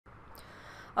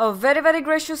A very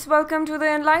gracious welcome to the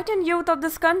enlightened youth of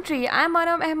this country. I'm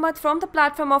Anam from the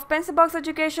platform of Pencil Box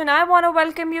Education. I want to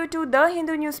welcome you to the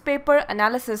Hindu Newspaper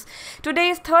Analysis. Today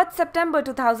is 3rd September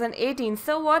 2018.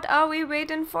 So what are we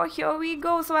waiting for? Here we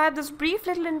go. So I have this brief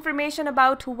little information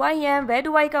about who I am, where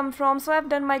do I come from. So I've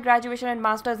done my graduation and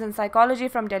masters in psychology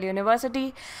from Delhi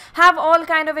University. Have all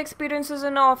kind of experiences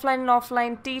in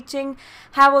offline teaching.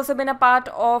 Have also been a part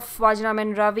of Vajram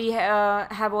and Ravi.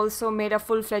 Have also made a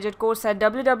full-fledged course at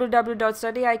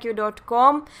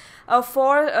www.studyiq.com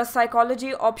for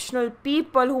psychology optional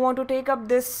people who want to take up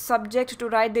this subject to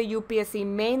write the UPSC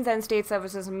mains and state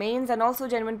services mains, and also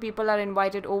genuine people are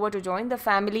invited over to join the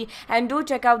family. And do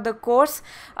check out the course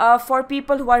for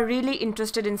people who are really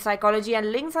interested in psychology,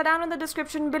 and links are down in the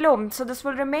description below. So this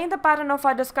will remain the pattern of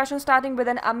our discussion, starting with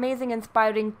an amazing,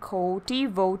 inspiring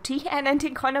votey and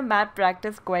ending on a math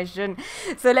practice question.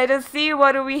 So let us see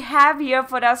what do we have here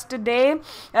for us today.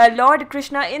 Lord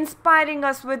Krishna inspiring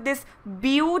us with this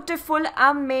beautiful,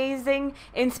 amazing,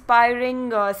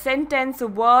 inspiring sentence,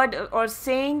 word or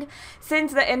saying,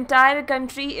 since the entire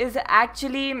country is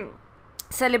actually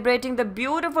celebrating the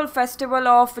beautiful festival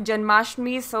of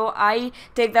Janmashtami. So I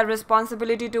take that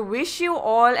responsibility to wish you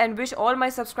all and wish all my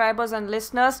subscribers and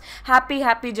listeners happy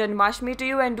Janmashtami to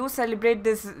you, and do celebrate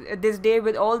this day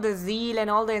with all the zeal and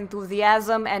all the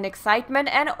enthusiasm and excitement,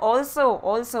 and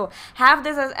also have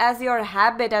this as your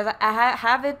habit,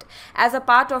 have it as a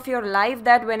part of your life,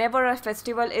 that whenever a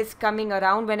festival is coming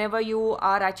around, whenever you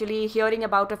are actually hearing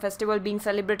about a festival being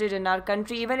celebrated in our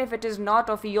country, even if it is not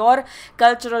of your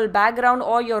cultural background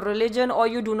or your religion, or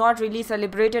you do not really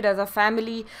celebrate it as a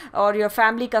family, or your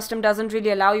family custom doesn't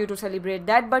really allow you to celebrate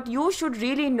that, but you should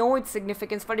really know its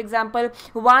significance. For example,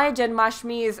 why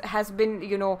Janmashtami has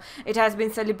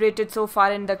been celebrated so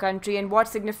far in the country, and what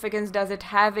significance does it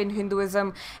have in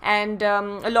Hinduism, and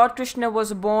Lord Krishna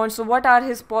was born, so what are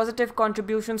his positive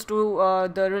contributions to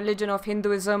the religion of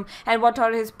Hinduism, and what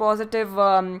are his positive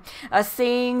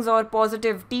sayings or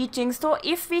positive teachings. So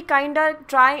if we kind of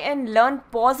try and learn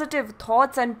positive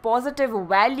thoughts and positive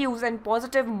values and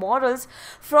positive morals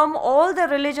from all the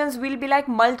religions, we'll be like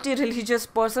multi-religious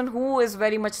person who is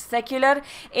very much secular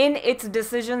in its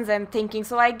decisions and thinking.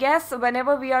 So I guess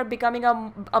whenever we are becoming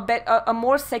a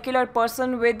more secular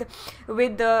person with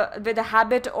the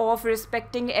habit of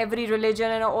respecting every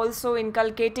religion and also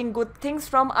inculcating good things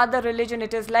from other religion,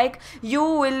 it is like you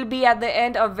will be at the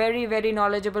end a very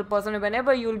knowledgeable person.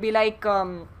 Whenever you'll be like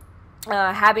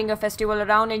having a festival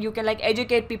around, and you can like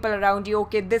educate people around you,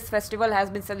 okay, this festival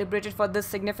has been celebrated for this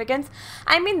significance.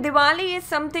 I mean, Diwali is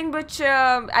something which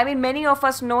many of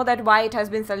us know that why it has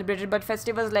been celebrated, but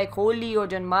festivals like Holi or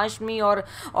Janmashtami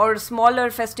or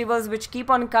smaller festivals which keep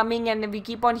on coming and we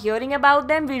keep on hearing about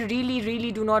them, we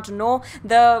really do not know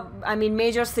the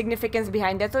major significance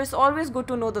behind that. So it's always good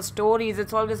to know the stories,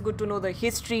 it's always good to know the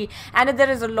history, and there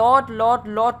is a lot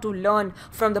to learn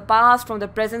from the past, from the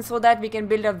present, so that we can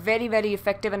build a very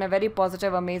effective and a very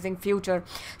positive, amazing future.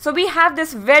 So we have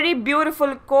this very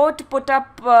beautiful quote put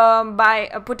up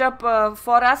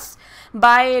for us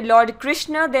by Lord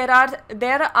Krishna. There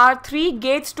are 3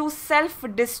 gates to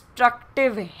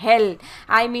self-destructive hell.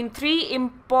 I mean, 3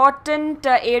 important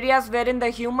areas wherein the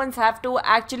humans have to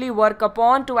actually work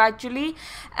upon to actually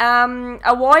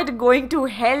avoid going to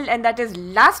hell, and that is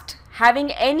lust,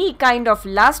 having any kind of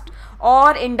lust,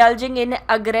 or indulging in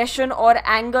aggression or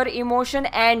anger emotion,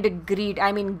 and greed.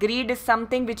 I mean, greed is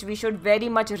something which we should very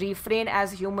much refrain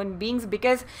as human beings,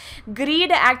 because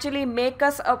greed actually make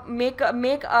us a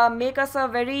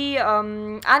very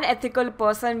unethical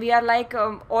person. We are like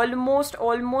almost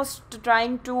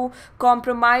trying to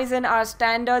compromise in our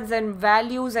standards and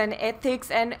values and ethics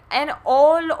and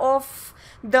all of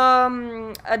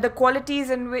the qualities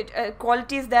in which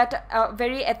qualities that a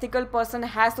very ethical person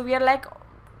has. So we are like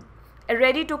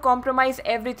ready to compromise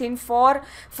everything for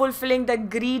fulfilling the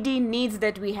greedy needs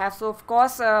that we have. So of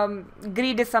course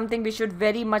greed is something we should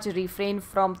very much refrain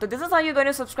from. So this is how you're going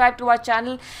to subscribe to our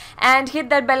channel and hit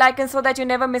that bell icon so that you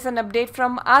never miss an update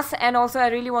from us. And also I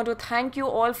really want to thank you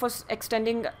all for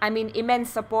extending immense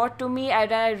support to me,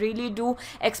 and I really do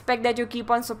expect that you keep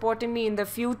on supporting me in the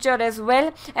future as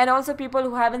well. And also people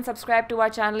who haven't subscribed to our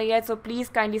channel yet, so please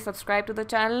kindly subscribe to the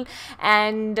channel,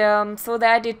 and so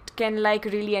that it can like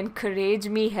really encourage encourage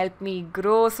me, help me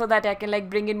grow, so that I can like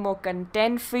bring in more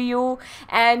content for you.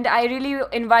 And I really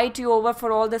invite you over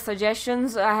for all the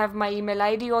suggestions. I have my email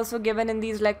ID also given in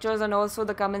these lectures, and also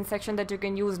the comment section that you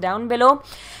can use down below.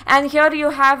 And here you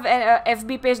have a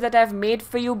FB page that I've made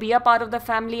for you. Be a part of the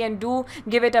family and do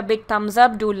give it a big thumbs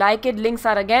up. Do like it. Links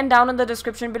are again down in the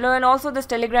description below, and also this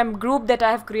Telegram group that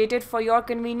I have created for your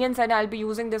convenience, and I'll be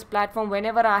using this platform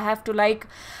whenever I have to like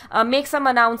make some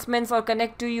announcements or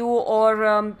connect to you,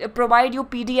 or provide you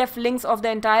PDF links of the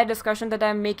entire discussion that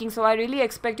I'm making. So I really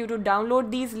expect you to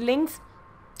download these links,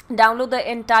 download the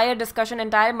entire discussion,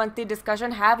 entire monthly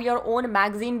discussion, have your own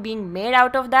magazine being made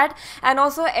out of that, and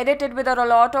also edit it with a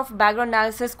lot of background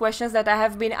analysis questions that I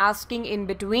have been asking in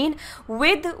between,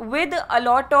 with a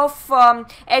lot of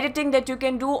editing that you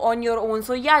can do on your own.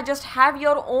 So yeah, just have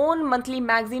your own monthly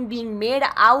magazine being made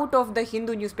out of the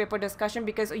Hindu newspaper discussion,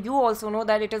 because you also know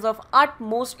that it is of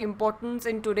utmost importance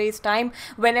in today's time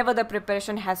whenever the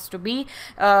preparation has to be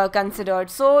considered.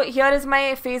 So here is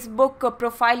my Facebook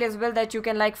profile as well, that you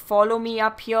can like follow me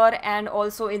up here, and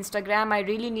also Instagram. I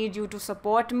really need you to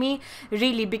support me,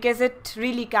 really, because it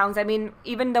really counts. I mean,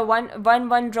 even the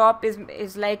one drop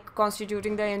is like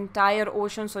constituting the entire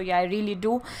ocean. So yeah, I really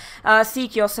do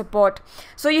seek your support.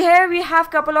 So here we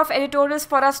have couple of editorials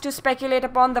for us to speculate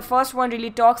upon. The first one really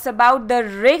talks about the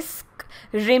risk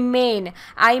remain.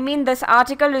 I mean, this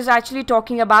article is actually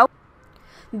talking about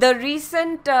the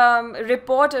recent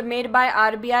report made by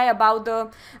RBI about the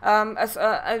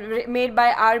made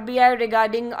by RBI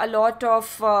regarding a lot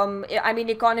of I mean,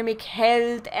 economic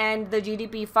health and the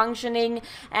GDP functioning,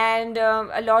 and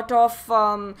a lot of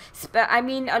I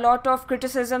mean, a lot of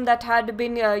criticism that had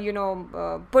been you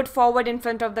know, put forward in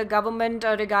front of the government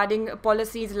regarding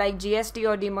policies like GST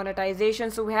or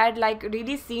demonetization. So we had like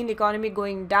really seen economy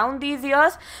going down these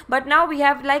years, but now we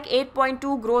have like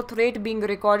 8.2 growth rate being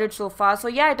recorded so far. So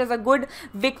yeah, it is a good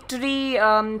victory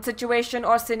situation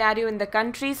or scenario in the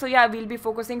country. So yeah, we'll be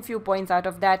focusing few points out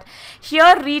of that.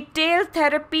 Here, retail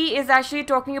therapy is actually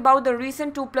talking about the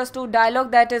recent 2+2 dialogue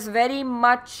that is very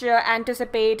much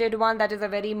anticipated one, that is a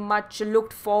very much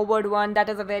looked forward one, that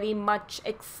is a very much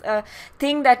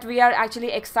thing that we are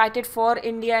actually excited for.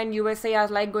 India and USA are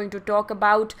like going to talk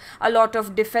about a lot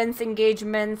of defense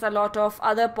engagements, a lot of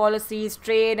other policies,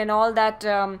 trade and all that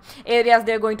areas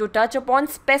they're going to touch upon,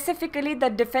 specifically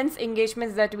the defense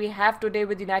engagements that we have today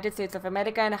with the United States of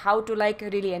America, and how to like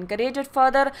really encourage it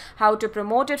further, how to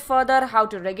promote it further, how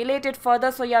to regulate it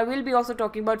further. So yeah, we'll be also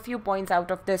talking about few points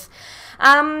out of this.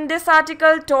 This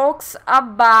article talks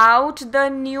about the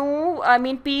new, I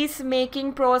mean,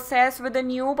 peacemaking process with the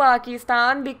new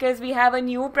Pakistan, because we have a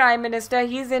new prime minister.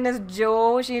 He's in his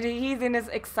josh, he's in his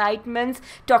excitements,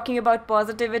 talking about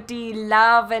positivity,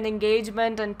 love and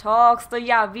engagement and talks. So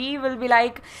yeah, we will be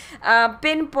like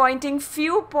pinpointing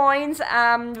few points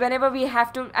whenever we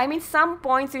have to. I mean, some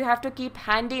points you have to keep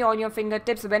handy on your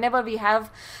fingertips whenever we have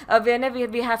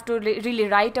to really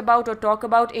write about or talk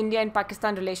about India and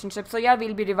Pakistan relationship. So yeah,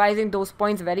 we'll be revising those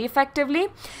points very effectively.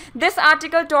 This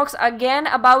article talks again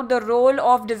about the role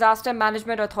of disaster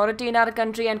management authority in our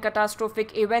country and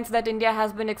catastrophic events that India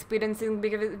has been experiencing,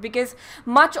 because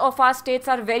much of our states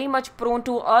are very much prone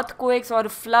to earthquakes or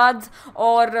floods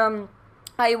or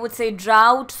I would say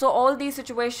drought. So all these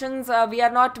situations we are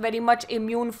not very much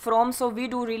immune from. So we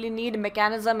do really need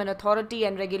mechanism and authority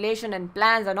and regulation and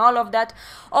plans and all of that,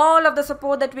 all of the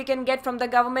support that we can get from the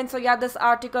government. So yeah, this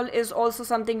article is also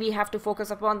something we have to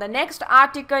focus upon. The next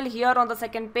article here on the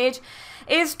second page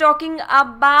is talking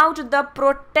about the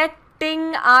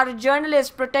protecting our journalists,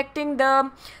 protecting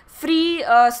the free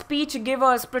speech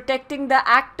givers, protecting the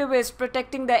activists,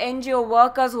 protecting the NGO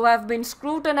workers who have been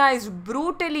scrutinized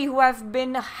brutally, who have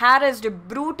been harassed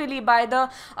brutally by the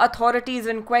authorities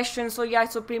in question. So yeah,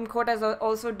 Supreme Court has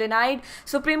also denied.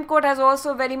 Supreme Court has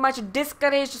also very much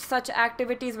discouraged such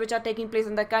activities which are taking place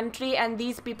in the country, and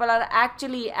these people are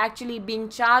actually being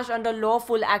charged under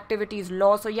lawful activities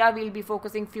law. So yeah, we'll be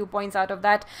focusing few points out of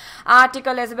that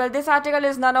article as well. This article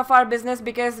is none of our business,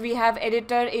 because we have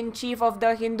editor-in-chief of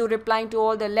the Hindu replying to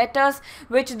all the letters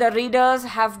which the readers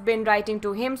have been writing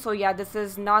to him. So yeah, this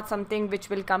is not something which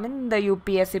will come in the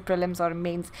UPSC prelims or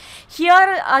mains.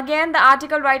 Here again, the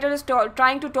article writer is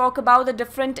trying to talk about the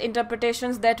different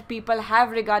interpretations that people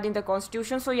have regarding the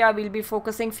constitution. So yeah, we'll be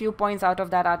focusing few points out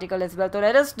of that article as well. So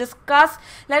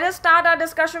let us start our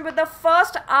discussion with the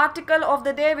first article of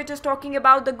the day, which is talking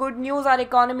about the good news our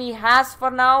economy has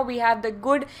for now. We have the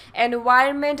good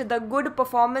environment, the good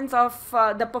performance of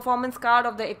the performance card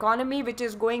of the economy, which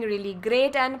is going really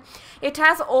great, and it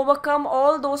has overcome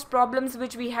all those problems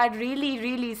which we had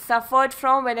really suffered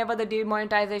from whenever the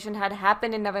demonetization had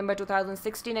happened in November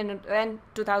 2016, and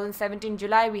 2017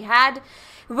 July we had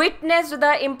witnessed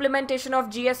the implementation of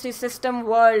GST system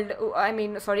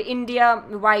India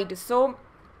wide. So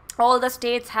all the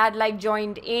states had like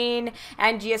joined in,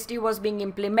 and GST was being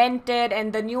implemented,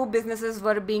 and the new businesses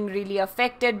were being really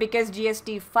affected because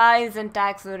GST files and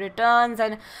tax returns.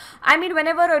 And I mean,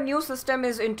 whenever a new system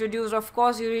is introduced, of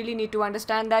course you really need to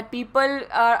understand that people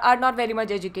are not very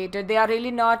much educated. They are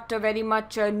really not very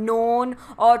much known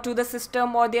or to the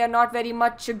system, or they are not very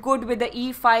much good with the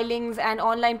e-filings and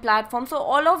online platforms. So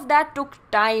all of that took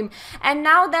time, and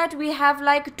now that we have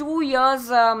like 2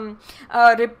 years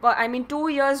 2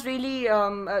 years really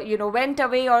went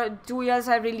away, or 2 years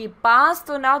have really passed.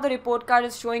 So now the report card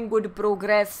is showing good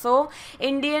progress. So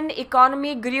Indian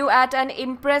economy grew at an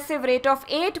impressive rate of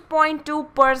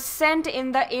 8.2%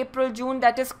 in the April-June,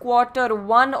 that is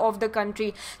Q1 of the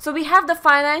country. So we have the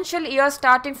financial year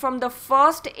starting from the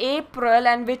 1st April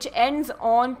and which ends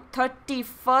on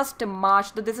 31st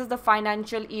March. So this is the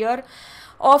financial year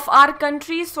of our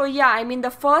country. So yeah, I mean,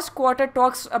 the first quarter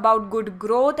talks about good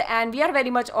growth, and we are very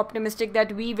much optimistic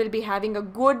that we will be having a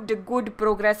good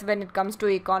progress when it comes to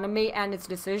economy and its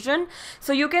decision.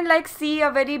 So you can like see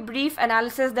a very brief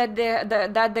analysis that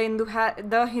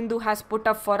the Hindu has put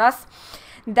up for us,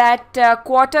 that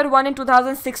Q1 in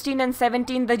 2016 and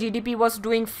 17 the GDP was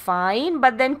doing fine,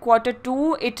 but then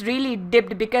Q2 it really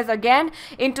dipped, because again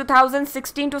in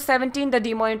 2016 to 17 the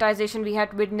demonetization we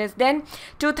had witnessed, then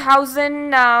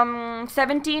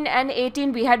 2017 and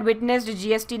 18 we had witnessed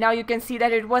GST. Now you can see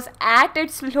that it was at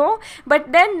its low,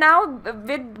 but then now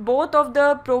with both of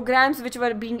the programs which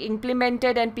were being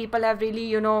implemented, and people have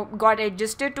really got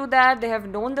adjusted to that, they have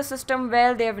known the system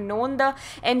well, they have known the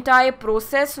entire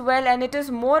process well, and it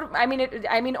is more,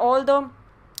 all the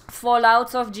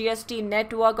fallouts of GST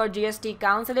network or GST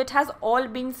council, it has all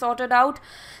been sorted out.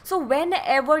 So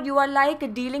whenever you are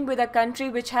like dealing with a country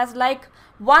which has like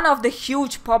one of the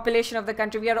huge population of the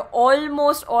country, we are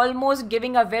almost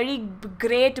giving a very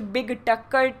great big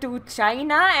tucker to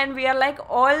China, and we are like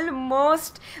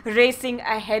almost racing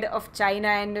ahead of China,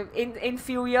 and in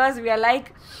few years we are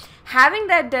like having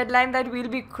that deadline that we'll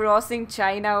be crossing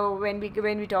China when we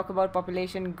talk about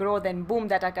population growth and boom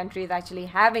that our country is actually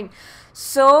having.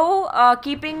 So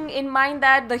keeping in mind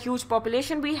that the huge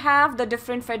population we have, the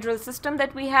different federal system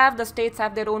that we have, the states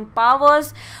have their own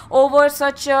powers over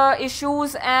such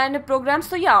issues and programs.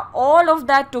 So yeah, all of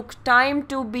that took time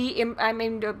to be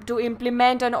to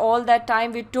implement, and all that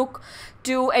time we took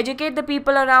to educate the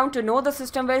people around to know the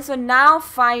system well. So now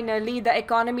finally the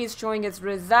economy is showing its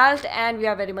result, and we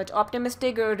are very much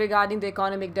optimistic regarding the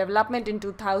economic development in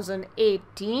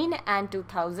 2018 and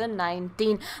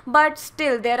 2019. But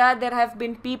still there have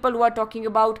been people who are talking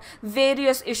about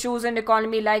various issues in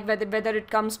economy, like whether it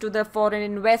comes to the foreign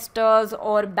investors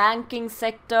or banking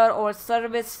sector or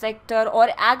service sector or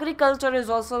agriculture is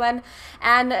also an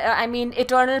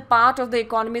eternal part of the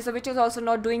economy, so which is also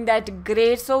not doing that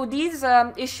great. So these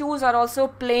issues are also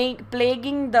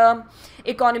plaguing the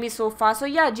economy so far. So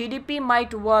yeah, GDP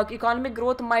might work, economic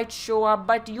growth might show up,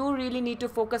 but you really need to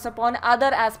focus upon other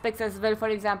aspects as well. For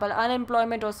example,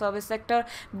 unemployment or service sector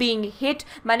being hit,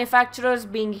 manufacturers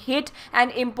being hit,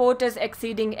 and import is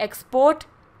exceeding export.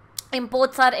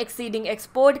 Imports are exceeding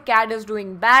export, CAD is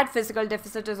doing bad, fiscal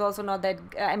deficit is also not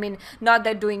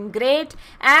that doing great,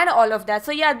 and all of that.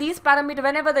 So yeah, these parameters,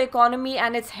 whenever the economy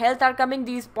and its health are coming,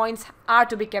 these points are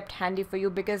to be kept handy for you,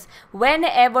 because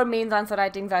whenever mains answer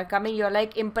writings are coming, you're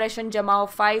like impression jamao,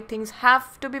 5 things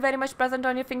have to be very much present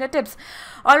on your fingertips.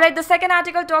 Alright, the second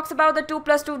article talks about the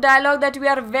 2+2 dialogue that we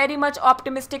are very much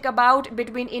optimistic about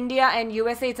between India and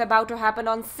USA. It's about to happen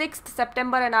on 6th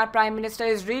September, and our Prime Minister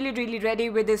is really ready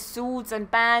with his suits and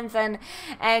pants and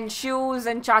shoes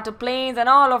and charter planes and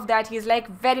all of that. He's like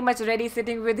very much ready,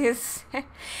 sitting with his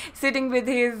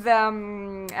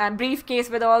briefcase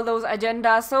with all those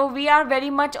agendas. So we are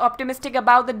very much optimistic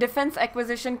about the Defense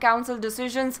Acquisition Council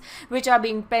decisions which are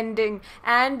being pending,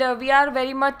 and we are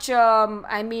very much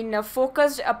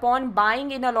focused upon buying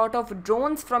in a lot of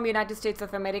drones from United States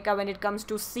of America when it comes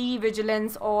to sea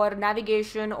vigilance or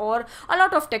navigation or a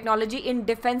lot of technology in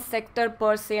defense sector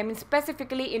per se.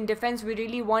 Specifically in defense, we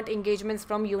really want engagements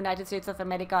from United States of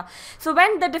America. So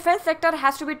when the defense sector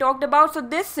has to be talked about, so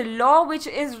this law, which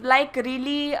is like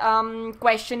really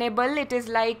questionable, it is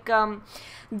like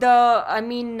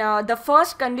the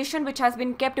first condition which has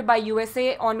been kept by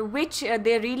USA, on which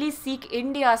they really seek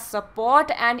India's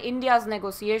support and India's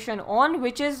negotiation on,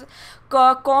 which is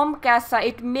COMCASA.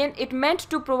 It meant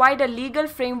to provide a legal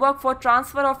framework for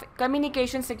transfer of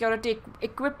communication security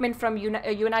equipment from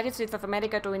United States of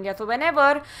America to India. So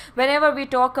whenever we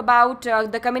talk about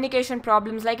the communication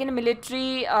problems, like in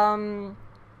military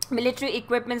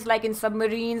equipments, like in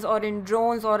submarines or in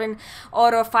drones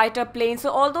or fighter planes, so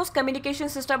all those communication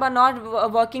systems are not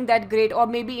working that great, or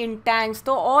maybe in tanks.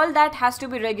 So all that has to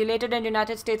be regulated, and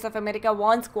United States of America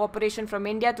wants cooperation from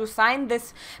India to sign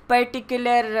this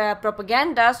particular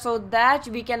propaganda, so that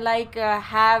we can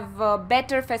have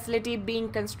better facility being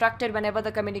constructed whenever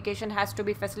the communication has to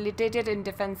be facilitated in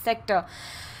defense sector.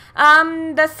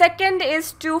 The second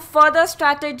is to further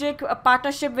strategic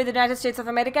partnership with the United States of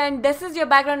America, and this is your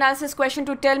background analysis question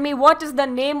to tell me what is the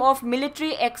name of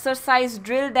military exercise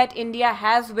drill that India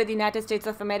has with the United States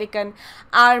of American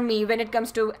Army when it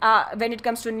comes to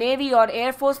Navy or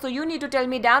Air Force. So you need to tell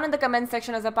me down in the comment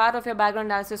section as a part of your background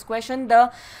analysis question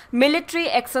the military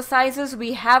exercises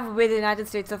we have with the United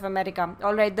States of America.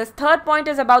 Alright, this third point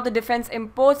is about the defense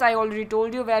imports. I already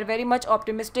told you we are very much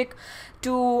optimistic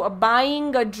to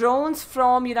buying drones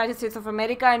from United States of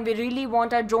America, and we really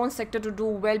want our drone sector to do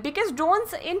well, because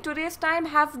drones in today's time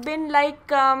have been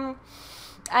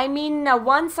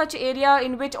one such area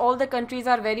in which all the countries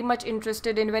are very much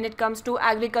interested in when it comes to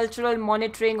agricultural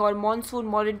monitoring or monsoon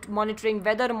monitoring,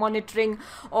 weather monitoring,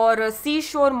 or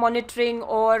seashore monitoring,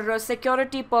 or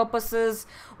security purposes,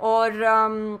 or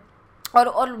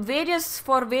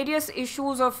various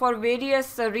issues, or for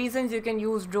various reasons you can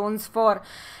use drones for.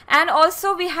 And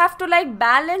also we have to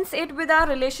balance it with our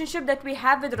relationship that we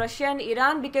have with Russia and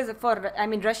Iran, because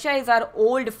Russia is our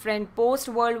old friend. Post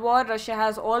World War, Russia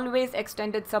has always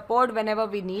extended support whenever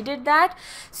we needed that.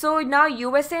 So now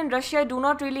USA and Russia do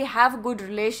not really have good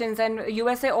relations, and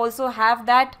USA also have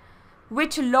that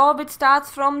which law which starts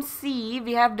from C.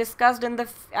 We have discussed in the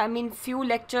few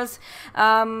lectures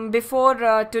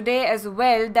before today as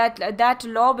well, that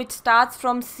law which starts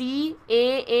from C,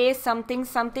 A something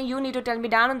something. You need to tell me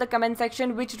down in the comment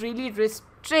section which really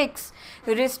restricts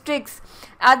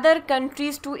other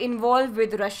countries to involve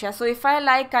with Russia. So if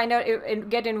I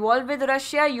get involved with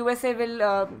Russia, USA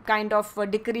will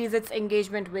decrease its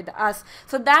engagement with us.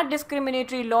 So that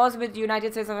discriminatory laws which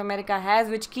United States of America has,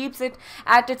 which keeps it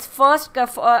at its first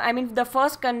the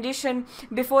first condition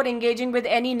before engaging with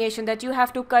any nation, that you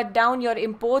have to cut down your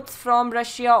imports from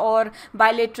Russia or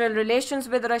bilateral relations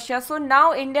with Russia. So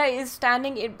now India is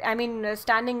standing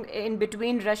in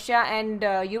between Russia and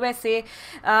USA,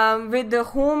 with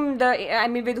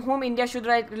whom India should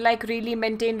really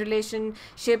maintain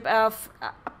relationship of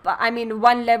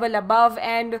one level above,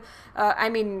 and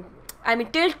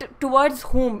tilt towards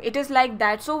whom. It is like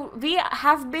that. So we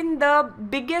have been the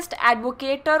biggest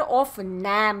advocator of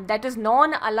NAM, that is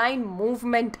non-aligned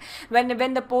movement, when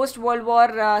the post-World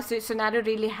War scenario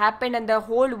really happened, and the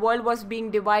whole world was being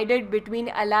divided between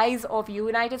allies of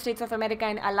United States of America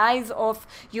and allies of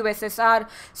USSR.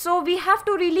 So we have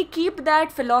to really keep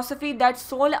that philosophy, that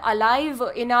soul alive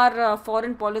in our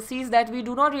foreign policies, that we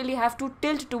do not really have to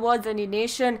tilt towards any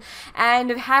nation, and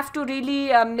have to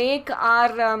really make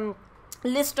our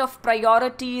list of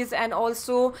priorities, and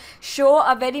also show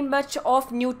a very much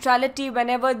of neutrality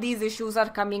whenever these issues are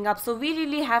coming up. So we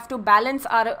really have to balance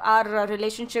our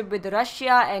relationship with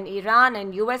Russia and Iran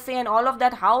and USA and all of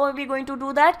that. How are we going to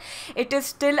do that? It is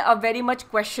still a very much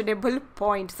questionable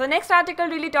point. So next article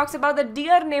really talks about the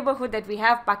dear neighborhood that we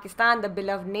have, Pakistan, the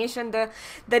beloved nation,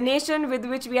 the nation with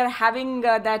which we are having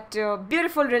that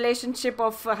beautiful relationship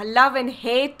of love and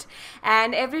hate.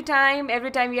 And every time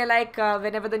we are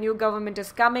whenever the new government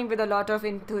is coming with a lot of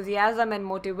enthusiasm and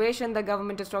motivation, the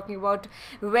government is talking about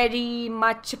very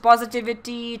much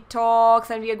positivity talks,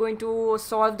 and we are going to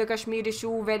solve the Kashmir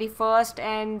issue very first,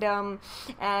 and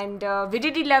we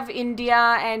really love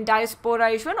India and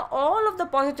diaspora issue, and all of the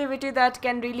positivity that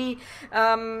can really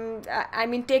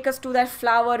take us to that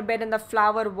flower bed and the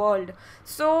flower world.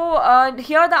 So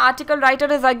here the article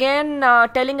writer is again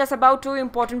telling us about two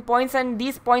important points, and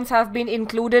these points have been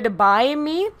included by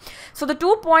me. So the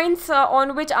 2 points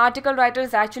on which article writer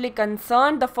is actually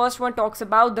concerned, the first one talks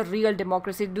about the real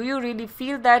democracy. Do you really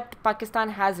feel that Pakistan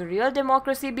has real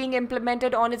democracy being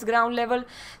implemented on its ground level?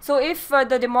 So if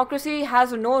the democracy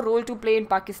has no role to play in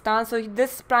Pakistan, so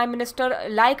this prime minister,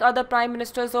 like other prime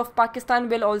ministers of Pakistan,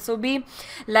 will also be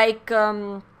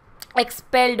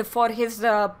expelled for his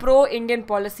pro-Indian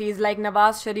policies, like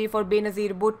Nawaz Sharif or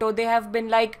Benazir Bhutto. They have been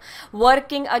like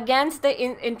working against the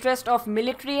interest of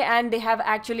military, and they have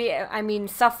actually, I mean,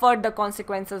 suffered the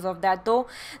consequences of that. Though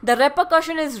the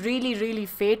repercussion is really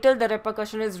fatal, the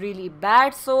repercussion is really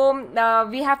bad. So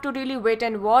we have to really wait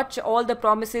and watch all the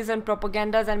promises and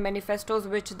propagandas and manifestos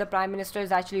which the Prime Minister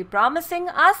is actually promising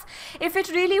us. If it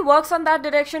really works on that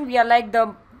direction, we are like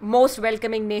the most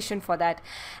welcoming nation for that.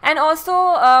 And also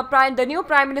the new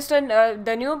prime minister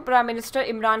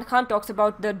Imran Khan talks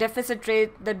about the deficit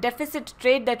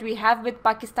trade that we have with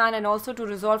Pakistan, and also to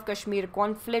resolve Kashmir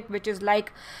conflict, which is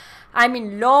like, I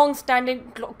mean,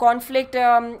 long-standing conflict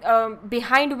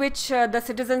behind which the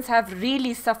citizens have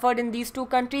really suffered in these two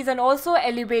countries, and also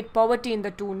elevate poverty in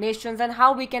the two nations, and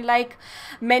how we can like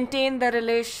maintain the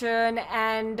relation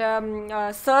and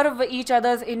serve each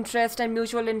other's interest and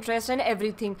mutual interest and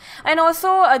everything. And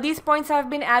also these points have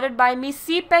been added by me.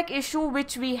 CPEC issue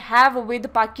which we have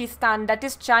with Pakistan, that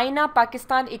is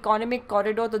China-Pakistan Economic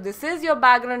Corridor. So this is your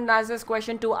background analysis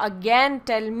question to again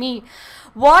tell me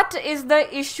what is the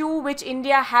issue which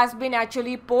India has been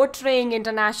actually portraying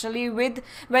internationally with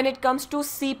when it comes to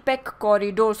CPEC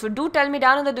corridor. So do tell me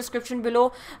down in the description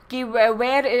below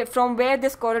from where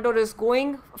this corridor is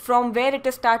going, from where it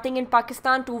is starting in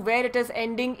Pakistan to where it is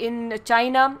ending in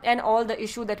China, and all the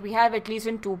issue that we have, at least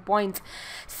in 2 points.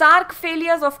 SAARC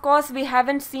failures, of course, we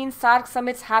haven't seen SAARC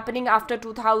summits happening after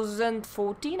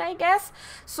 2014, I guess.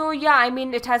 So yeah, I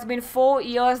mean, it has been 4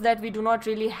 years that we do not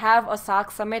really have a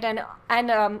SAARC summit, and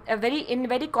in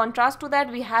very contrast to that,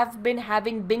 we have been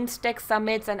having BIMSTEC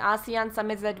summits and ASEAN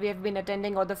summits that we have been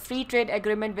attending, or the free trade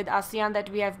agreement with ASEAN that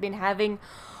we have been having.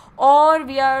 Or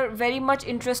we are very much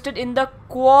interested in the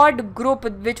Quad group,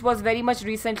 which was very much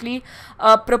recently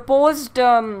proposed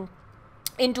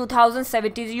in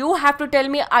 2017. You have to tell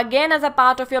me again, as a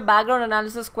part of your background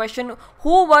analysis question,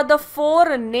 who were the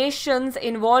 4 nations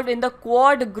involved in the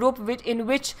Quad group in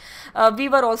which we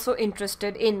were also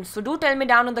interested in. So do tell me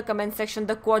down in the comment section,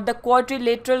 the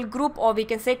quadrilateral group, or we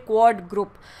can say Quad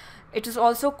group. It is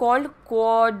also called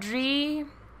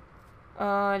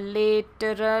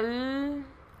quadrilateral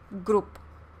group.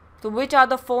 So which are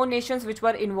the 4 nations which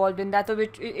were involved in that? So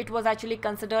which it was actually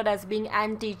considered as being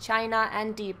anti-China,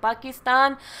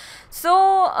 anti-Pakistan.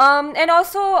 So and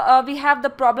also we have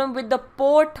the problem with the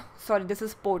Port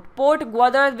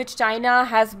Gwadar, which China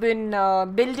has been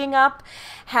building up,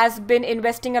 has been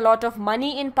investing a lot of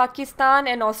money in Pakistan,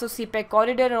 and also CPEC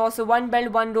corridor, and also One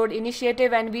Belt One Road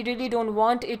initiative, and we really don't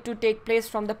want it to take place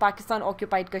from the Pakistan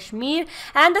occupied Kashmir.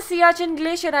 And the Siachen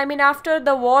Glacier, I mean, after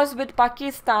the wars with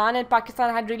Pakistan, and Pakistan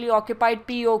had really occupied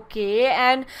POK,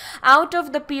 and out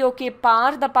of the POK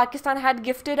part, the Pakistan had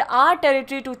gifted our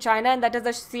territory to China, and that is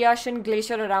the Siachen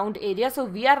Glacier around area. So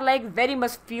we are like very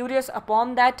much furious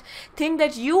upon that thing,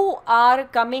 that you are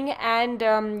coming and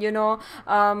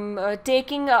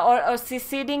taking or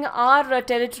seceding our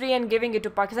territory and giving it to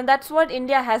Pakistan. That's what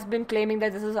India has been claiming,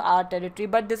 that this is our territory,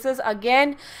 but this is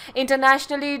again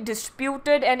internationally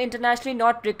disputed and internationally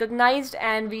not recognized,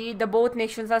 and the both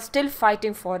nations are still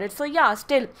fighting for it. So yeah,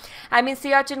 still, I mean,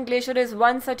 Siachen Glacier is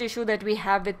one such issue that we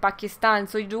have with Pakistan.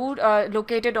 So you do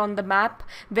locate it on the map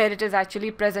where it is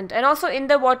actually present. And also in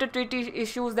the water treaty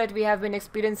issues that we have been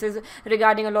experiencing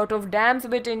regarding a lot of dams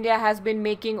which India has been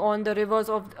making on the rivers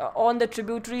on the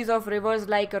tributaries of rivers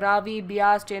like Ravi,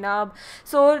 Bias, Chenab.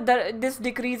 So this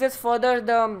decreases further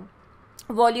the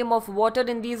volume of water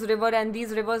in these rivers, and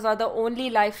these rivers are the only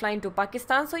lifeline to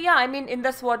Pakistan. So yeah, I mean, in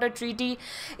this water treaty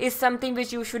is something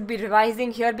which you should be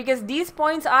revising here, because these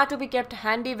points are to be kept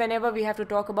handy whenever we have to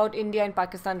talk about India and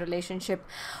Pakistan relationship.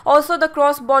 Also the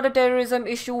cross-border terrorism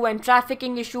issue and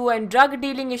trafficking issue and drug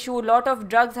dealing issue. A lot of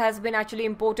drugs has been actually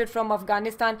imported from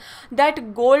Afghanistan.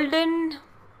 That golden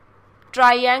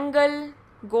triangle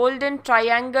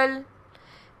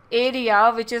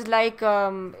area, which is like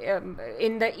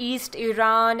in the east,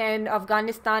 Iran and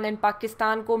Afghanistan and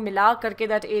Pakistan ko mila karke,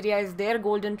 that area is there,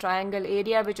 golden triangle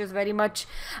area, which is very much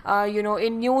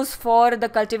in news for the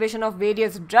cultivation of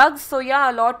various drugs. So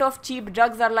yeah, a lot of cheap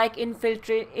drugs are like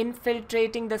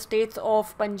infiltrating the states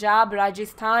of Punjab,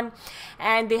 Rajasthan,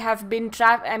 and they have been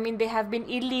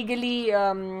illegally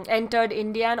entered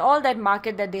India, and all that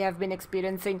market that they have been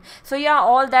experiencing. So yeah,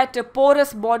 all that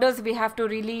porous borders, we have to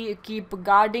really keep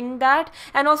guarding that.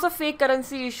 And also fake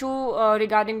currency issue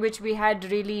regarding which we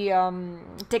had really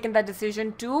taken that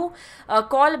decision to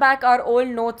call back our old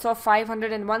notes of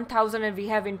 500 and 1000, and we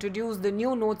have introduced the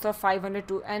new notes of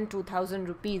 500 and 2000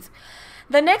 rupees.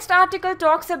 The next article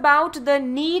talks about the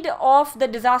need of the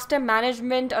Disaster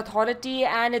Management Authority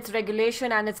and its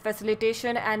regulation and its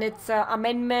facilitation and its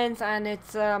amendments and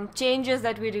its changes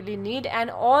that we really need, and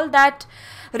all that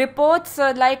reports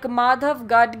like Madhav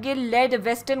Gadgil led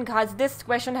Western Ghats. This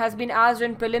question has been asked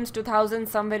in prelims 2000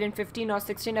 somewhere in 15 or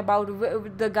 16 about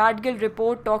the Gadgil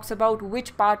report talks about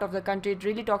which part of the country. It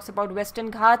really talks about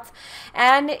Western Ghats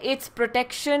and its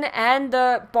protection and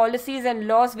the policies and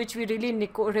laws which we really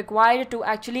require to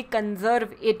actually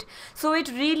conserve it. So it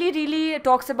really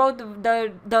talks about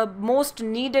the most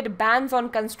needed bans on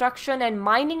construction and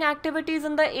mining activities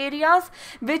in the areas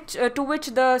which to which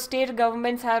the state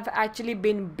governments have actually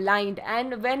been blind.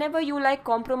 And whenever you like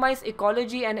compromise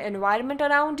ecology and environment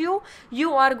around you,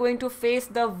 you are going to face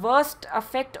the worst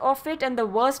effect of it and the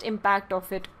worst impact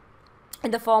of it, in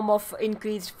the form of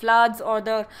increased floods or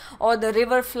the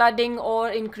river flooding or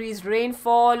increased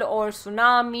rainfall or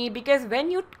tsunami. Because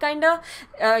when you kind of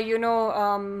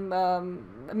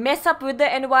mess up with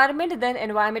the environment, then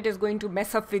environment is going to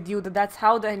mess up with you. That's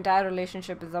how the entire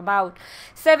relationship is about.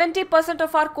 70%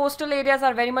 of our coastal areas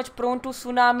are very much prone to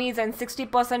tsunamis, and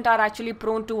 60% are actually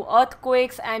prone to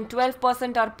earthquakes, and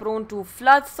 12% are prone to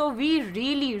floods. So we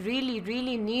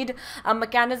really need a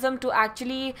mechanism to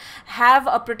actually have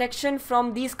a protection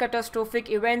from these catastrophic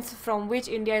events, from which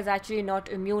India is actually not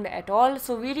immune at all.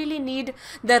 So we really need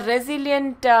the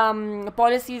resilient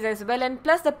policies as well. And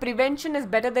plus, the prevention is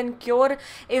better than cure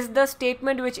is the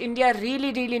statement which India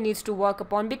really needs to work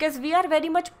upon, because we are very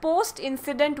much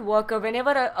post-incident worker.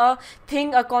 Whenever an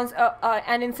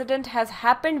incident has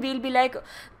happened, we'll be like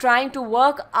trying to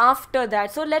work after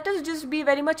that. So let us just be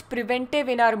very much preventive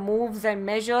in our moves and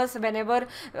measures whenever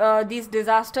these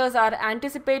disasters are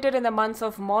anticipated in the months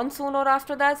of monsoon or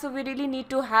after that. So we really need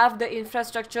to have the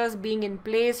infrastructures being in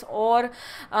place, or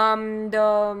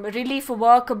the relief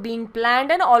work being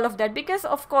planned and all of that, because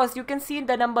of course you can see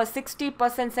the number 60%,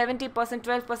 70%,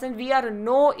 12%, we are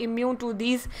no immune to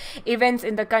these events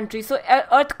in the country. So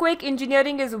earthquake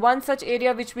engineering is one such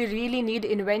area which we really need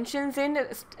inventions in.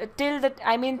 Till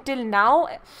now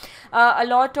a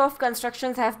lot of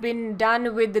constructions have been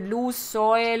done with loose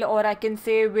soil, or I can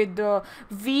say with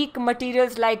weak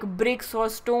materials like bricks or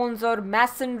stones or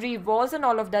masonry walls and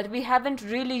all of that. We haven't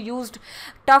really used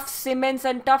tough cements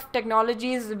and tough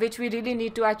technologies which we really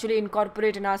need to actually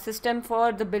incorporate in our system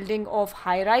for the building of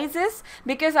high rises,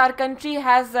 because our country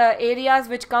has areas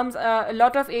which comes a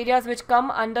lot of areas which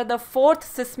come under the 4th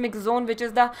seismic zone, which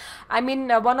is the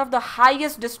one of the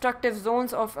highest destructive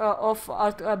zones of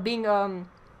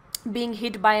being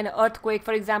hit by an earthquake.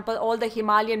 For example, all the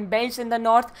Himalayan belts in the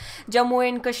north, Jammu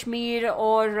and Kashmir,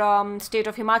 or state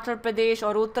of Himachal Pradesh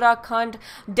or Uttarakhand,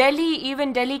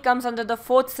 even Delhi comes under the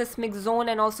 4th seismic zone,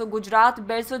 and also Gujarat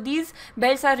belt. So these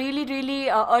belts are really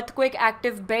earthquake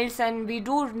active belts, and we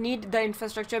do need the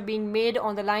infrastructure being made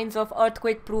on the lines of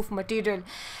earthquake proof material.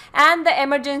 And the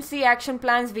emergency action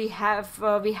plans we have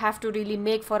to really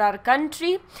make for our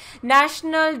country.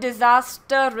 National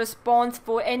Disaster Response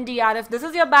for NDRF. This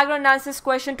is your background analysis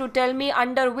question to tell me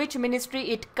under which ministry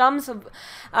it comes,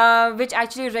 which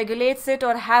actually regulates it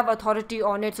or have authority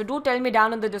on it. So do tell me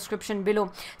down in the description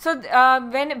below. So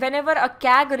whenever a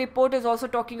CAG report is also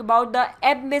talking about the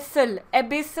abysmal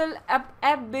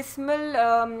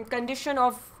condition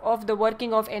of the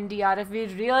working of NDRF, we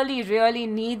really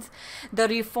needs the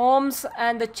reforms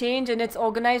and the change in its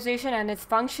organization and its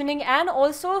functioning, and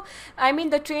also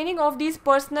the training of these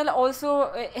personnel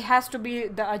also has to be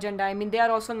the agenda. They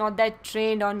are also not that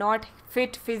trained or not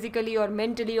fit physically or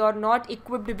mentally, or not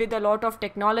equipped with a lot of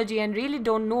technology and really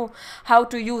don't know how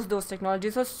to use those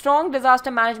technologies. So strong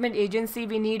disaster management agency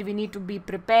we need to be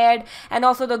prepared, and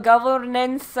also the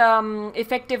governance,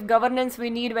 effective governance we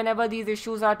need whenever these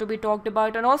issues are to be talked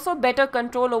about, and also better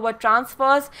control over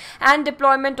transfers and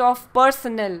deployment of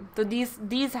personnel. So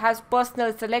these has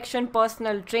personal selection,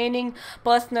 personal training,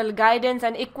 personal guidance,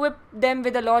 and equip them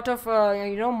with a lot of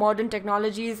modern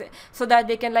technologies so that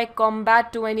they can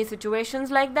combat to any situations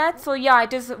like that. So yeah,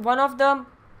 it is one of the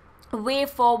way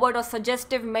forward or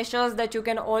suggestive measures that you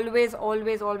can always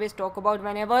talk about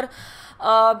whenever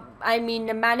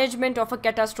management of a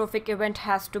catastrophic event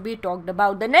has to be talked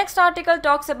about. The next article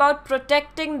talks about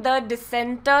protecting the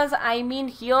dissenters.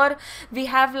 Here we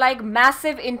have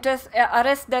massive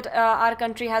arrest that our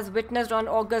country has witnessed on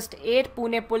August 8.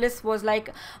 Pune police was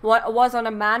on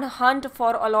a manhunt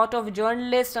for a lot of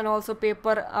journalists and also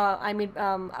paper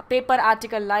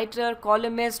article writer,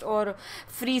 columnists, or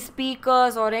free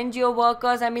speakers or NGO NGO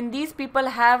workers. I mean, these people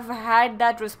have had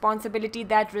that responsibility,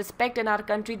 that respect in our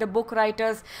country, the book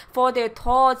writers, for their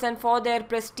thoughts and for their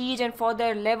prestige and for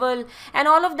their level and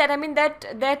all of that. I mean, that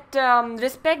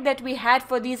respect that we had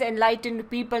for these enlightened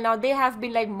people, now they have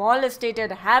been like molested,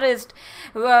 harassed,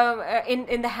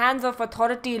 in the hands of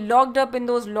authority, locked up in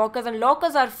those lockers, and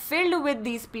lockers are filled with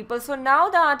these people. So now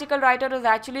the article writer is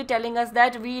actually telling us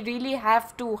that we really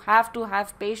have to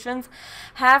have patience,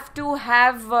 have to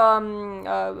have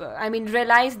I mean,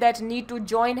 realize that need to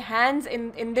join hands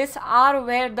in this hour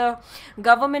where the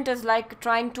government is like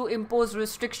trying to impose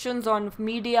restrictions on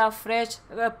media,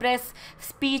 press,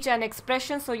 speech and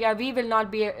expression. So yeah, we will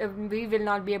not be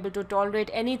able to tolerate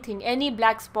anything, any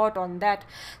black spot on that.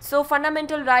 So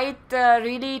fundamental right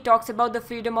really talks about the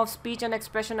freedom of speech and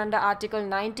expression under Article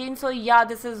 19. So yeah,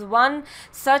 this is one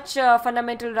such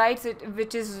fundamental rights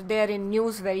which is there in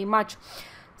news very much.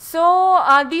 So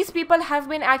these people have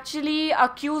been actually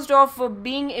accused of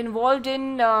being involved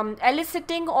in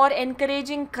eliciting or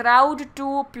encouraging crowd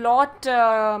to plot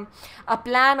a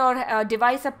plan or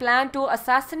devise a plan to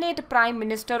assassinate Prime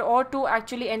Minister, or to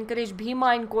actually encourage Bhima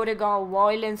and Koregaon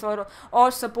violence,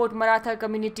 or support Maratha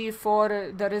community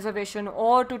for the reservation,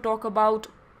 or to talk about,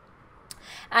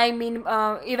 I mean,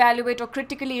 evaluate or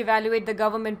critically evaluate the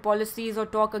government policies, or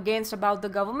talk against about the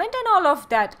government and all of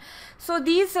that. So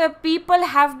these people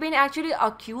have been actually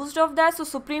accused of that. So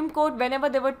Supreme Court, whenever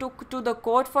they were took to the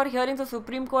court for hearings, the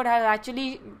Supreme Court has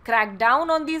actually cracked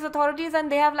down on these authorities,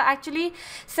 and they have actually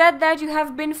said that you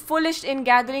have been foolish in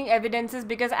gathering evidences,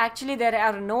 because actually there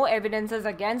are no evidences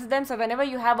against them. So whenever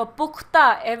you have a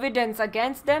pukhta evidence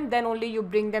against them, then only you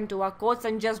bring them to our courts,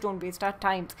 and just don't waste our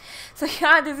time. So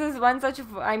yeah, this is one such,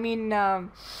 I mean,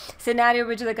 scenario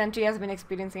which the country has been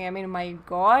experiencing. I mean, my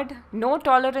God, no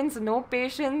tolerance, no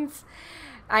patience.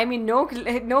 I mean, no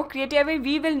creativity. I mean,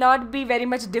 we will not be very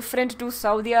much different to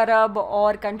Saudi Arab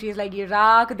or countries like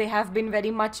Iraq. They have been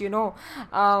very much, you know,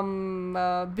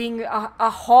 being a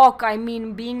hawk. I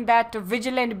mean, being that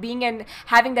vigilant, being and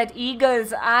having that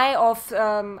eagle's eye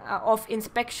of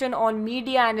inspection on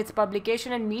media and its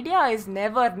publication. And media is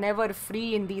never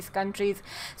free in these countries.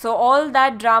 So all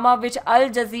that drama which Al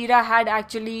Jazeera had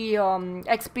actually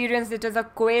experienced, it is a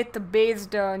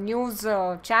Kuwait-based news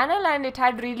channel, and it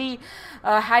had really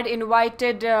had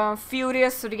invited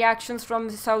furious reactions from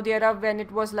Saudi Arab when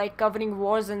it was like covering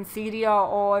wars in Syria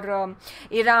or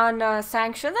Iran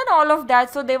sanctions and all of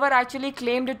that. So they were actually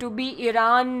claimed to be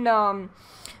Iran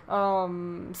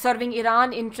serving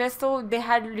Iran interests. So they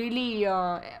had really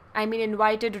I mean,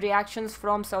 invited reactions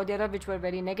from Saudi Arab which were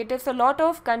very negative. So a lot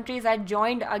of countries had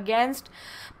joined against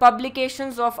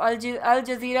publications of Al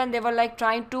Jazeera, and they were like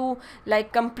trying to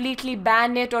like completely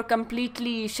ban it or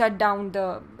completely shut down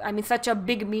the, I mean, such a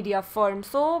big media firm.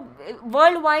 So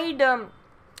worldwide,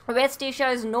 West Asia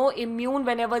is no immune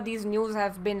whenever these news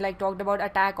have been like talked about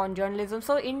attack on journalism.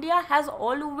 So India has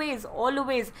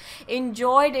always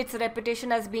enjoyed its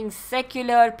reputation as being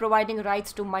secular, providing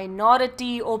rights to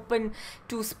minority, open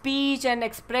to speech and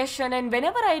expression. And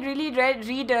whenever I really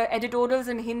read editorials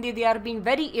in Hindi, they are being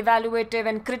very evaluative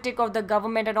and critic of the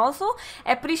government, and also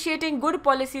appreciating good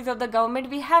policies of the government.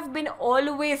 We have been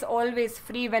always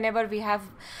free whenever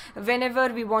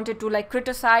we wanted to like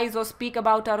criticize or speak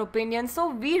about our opinions. So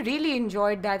we really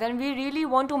enjoyed that, and we really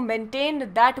want to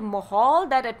maintain that mahal,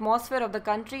 that atmosphere of the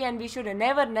country, and we should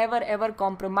never ever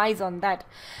compromise on that.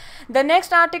 The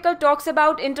next article talks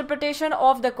about interpretation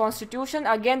of the constitution.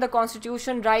 Again, the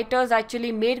constitution writers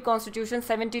actually made constitution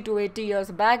 70 to 80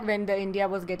 years back when the India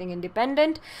was getting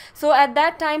independent. So at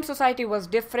that time society was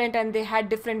different and they had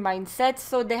different mindsets.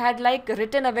 So they had like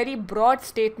written a very broad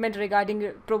statement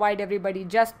regarding provide everybody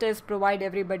justice, provide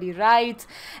everybody rights,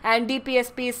 and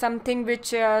DPSP is something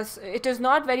which it is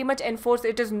not very much enforced.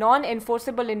 It is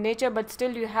non-enforceable in nature, but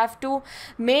still you have to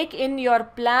make in your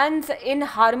plans in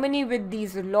harmony with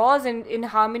these laws, in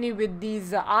harmony with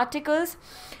these articles.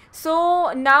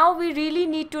 So now we really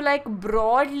need to like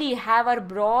broadly have our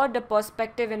broad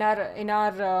perspective in our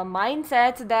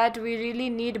mindsets, that we really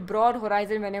need broad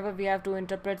horizon whenever we have to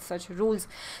interpret such rules.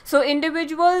 So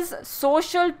individuals'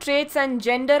 social traits and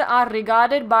gender are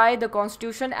regarded by the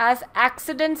constitution as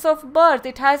accidents of birth.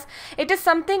 It is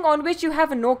something on which you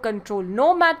have no control,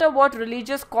 no matter what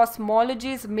religious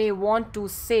cosmologies may want to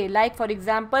say. Like for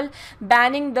example,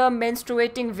 banning the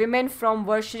menstruating women from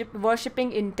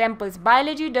worshipping in temples.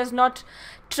 Biology does not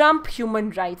trump human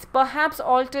rights. Perhaps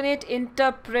alternate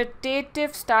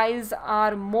interpretative styles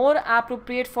are more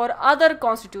appropriate for other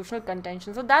constitutional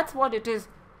contentions. So that's what it is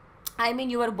I mean,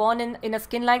 you were born in a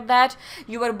skin like that,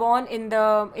 you were born in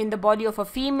the body of a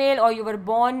female, or you were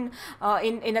born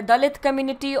in a Dalit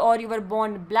community, or you were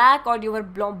born black, or you were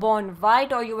born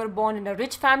white, or you were born in a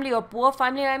rich family or poor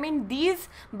family. I mean, these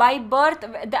by birth,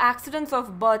 the accidents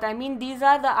of birth, I mean, these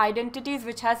are the identities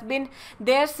which has been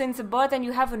there since birth, and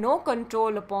you have no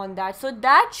control upon that. So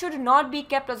that should not be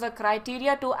kept as a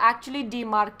criteria to actually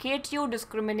demarcate you,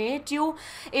 discriminate you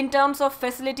in terms of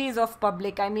facilities of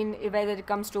public. I mean, whether it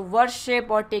comes to worship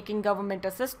or taking government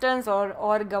assistance,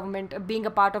 or government being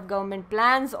a part of government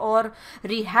plans or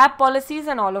rehab policies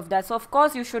and all of that. So of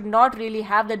course you should not really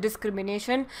have the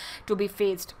discrimination to be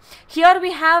faced. Here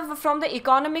we have from the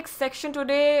economics section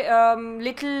today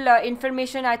little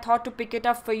information. I thought to pick it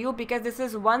up for you because this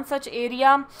is one such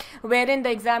area wherein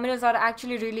the examiners are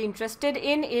actually really interested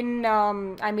in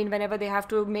I mean, whenever they have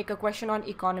to make a question on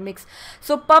economics.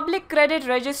 So public credit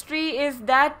registry is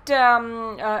that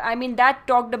I mean, that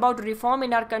talked about reform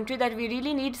in our country, that we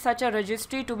really need such a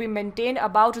registry to be maintained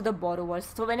about the borrowers.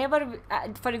 So whenever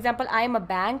for example, I am a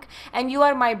bank and you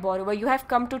are my borrower, you have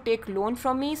come to take loan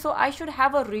from me, so I should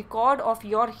have a record of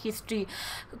your history.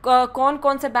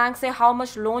 Kaun se bank say how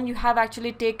much loan you have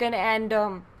actually taken,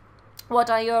 and what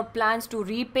are your plans to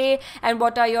repay, and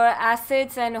what are your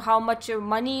assets, and how much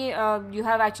money you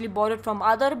have actually borrowed from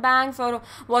other banks, or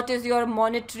what is your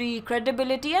monetary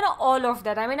credibility, and all of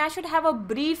that. I mean, I should have a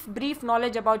brief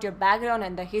knowledge about your background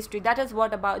and the history. That is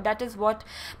what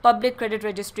public credit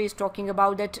registry is talking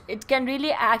about, that it can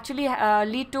really actually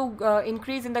lead to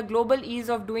increase in the global ease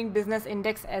of doing business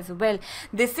index as well.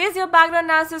 This is your background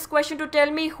analysis question to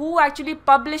tell me who actually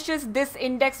publishes this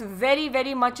index.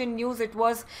 Very much in news it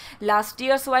was last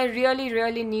year, so I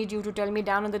really need you to tell me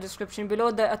down in the description below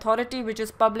the authority which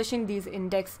is publishing these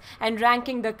index and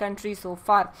ranking the country so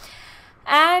far.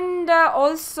 And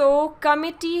also,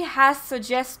 committee has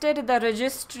suggested the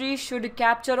registry should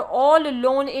capture all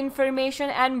loan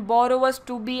information and borrowers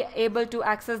to be able to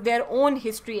access their own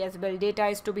history as well. Data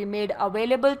is to be made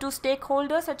available to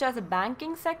stakeholders such as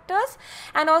banking sectors,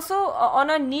 and also on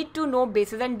a need to know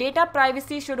basis, and data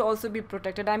privacy should also be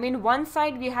protected. I mean, one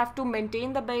side we have to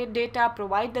maintain the data,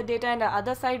 provide the data, and the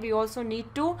other side we also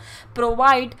need to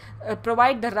provide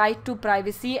the right to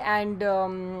privacy and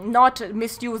not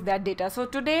misuse that data. So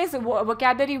today's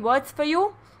vocabulary words for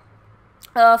you: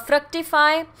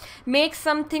 fructify, make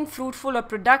something fruitful or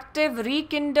productive;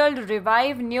 rekindle,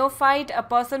 revive, neophyte, a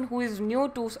person who is new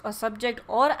to a subject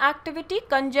or activity;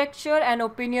 conjecture, an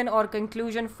opinion or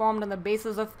conclusion formed on the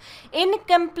basis of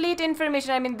incomplete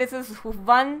information. I mean, this is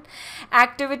one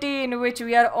activity in which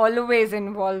we are always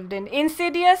involved in.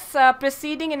 Insidious,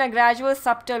 proceeding in a gradual,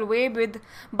 subtle way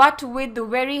but with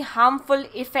very harmful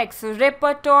effects.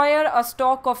 Repertoire, a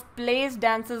stock of plays,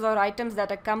 dances or items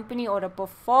that a company or a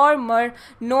performer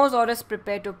knows or is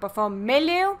prepared to perform.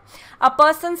 Milieu, a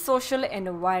person's social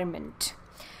environment.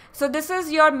 So this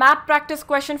is your map practice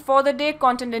question for the day.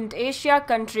 Continent Asia,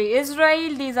 country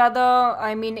Israel. These are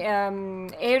the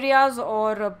areas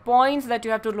or points that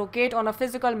you have to locate on a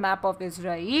physical map of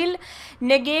Israel.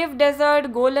 Negev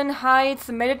Desert, Golan Heights,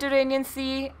 Mediterranean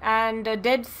Sea, and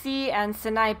Dead Sea, and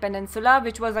Sinai Peninsula,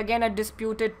 which was again a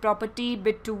disputed property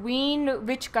between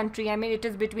which country? I mean, it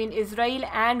is between Israel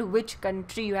and which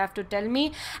country? You have to tell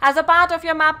me. As a part of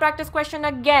your map practice question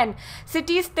again,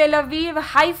 cities: Tel Aviv,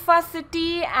 Haifa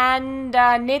city, and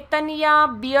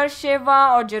Netanya,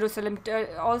 Beersheba, or Jerusalem.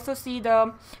 Also see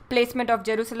the placement of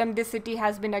Jerusalem. This city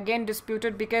has been again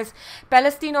disputed because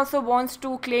Palestine also wants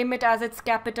to claim it as its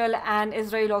capital, and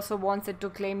Israel also wants it to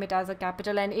claim it as a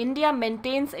capital, and India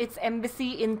maintains its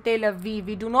embassy in Tel Aviv.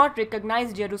 We do not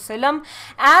recognize Jerusalem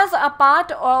as a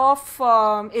part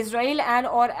of Israel and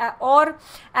or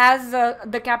as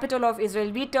the capital of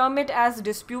Israel. We term it as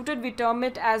disputed. We term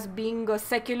it as being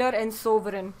secular and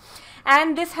sovereign.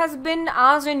 And this has been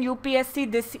asked in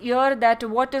UPSC this year, that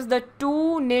what is the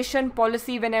two-nation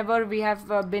policy, whenever we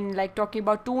have been like talking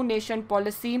about two-nation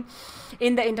policy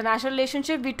in the international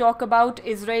relationship. We talk about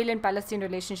Israel and Palestine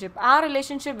relationship. Our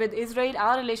relationship with Israel,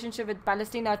 our relationship with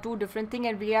Palestine are two different things,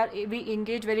 and we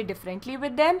engage very differently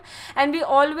with them, and we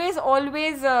always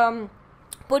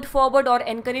put forward or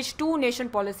encourage two-nation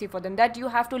policy for them, that you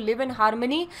have to live in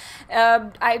harmony.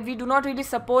 We do not really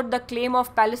support the claim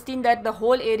of Palestine that the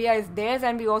whole area is theirs,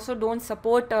 and we also don't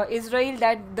support Israel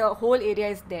that the whole area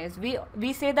is theirs.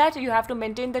 We say that you have to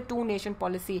maintain the two-nation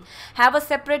policy. Have a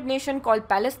separate nation called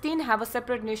Palestine, have a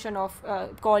separate nation of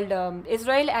called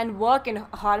Israel, and work in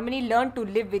harmony, learn to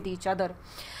live with each other.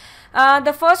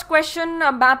 The first question,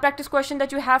 map practice question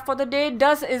that you have for the day: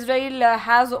 does Israel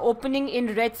has opening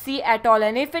in Red Sea at all?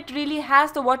 And if it really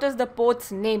has, so what is the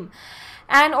port's name?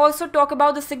 and also talk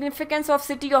about the significance of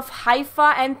city of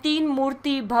Haifa and Teen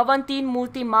Murti Bhavan, Teen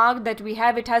Murti Marg that we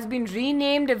have. It has been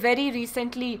renamed very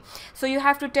recently. So you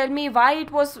have to tell me why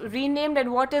it was renamed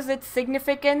and what is its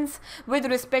significance with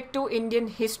respect to Indian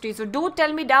history. So do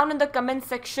tell me down in the comment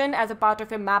section as a part of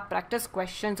your map practice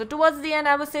question. So towards the end,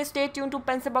 I would say stay tuned to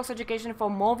Pencil Box Education for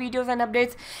more videos and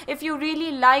updates. If you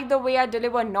really like the way I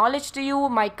deliver knowledge to you,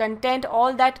 my content,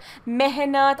 all that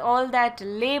mehnat, all that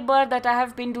labor that I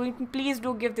have been doing, please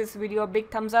do give this video a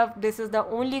big thumbs up. This is the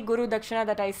only Guru Dakshina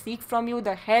that I seek from you,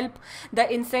 the help,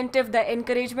 the incentive, the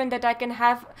encouragement that I can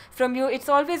have from you. It's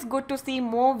always good to see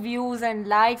more views and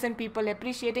likes and people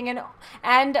appreciating,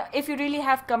 and if you really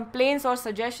have complaints or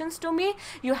suggestions to me,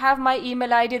 you have my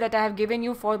email ID that I have given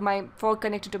you for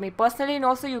connected to me personally, and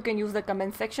also you can use the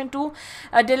comment section to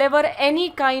deliver any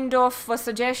kind of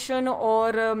suggestion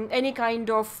or any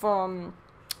kind of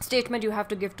statement you have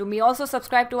to give to me. Also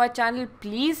subscribe to our channel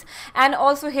please, and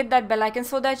also hit that bell icon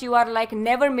so that you are like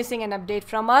never missing an update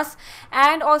from us,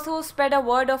 and also spread a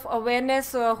word of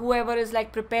awareness. Whoever is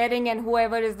like preparing and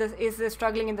whoever is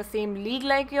struggling in the same league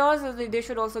like yours, they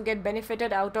should also get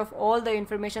benefited out of all the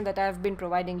information that I have been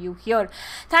providing you here.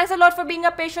 Thanks a lot for being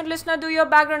a patient listener. Do your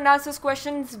background analysis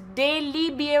questions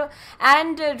daily,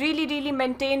 and really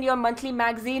maintain your monthly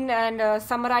magazine and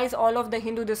summarize all of the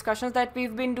Hindu discussions that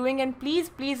we've been doing, and please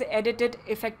edit it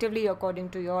effectively according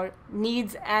to your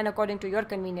needs and according to your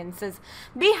conveniences.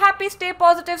 Be happy, stay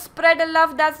positive, spread a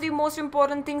love. That's the most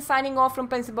important thing. Signing off from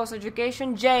Pencil Box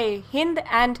Education. Jai Hind,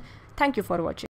 and thank you for watching.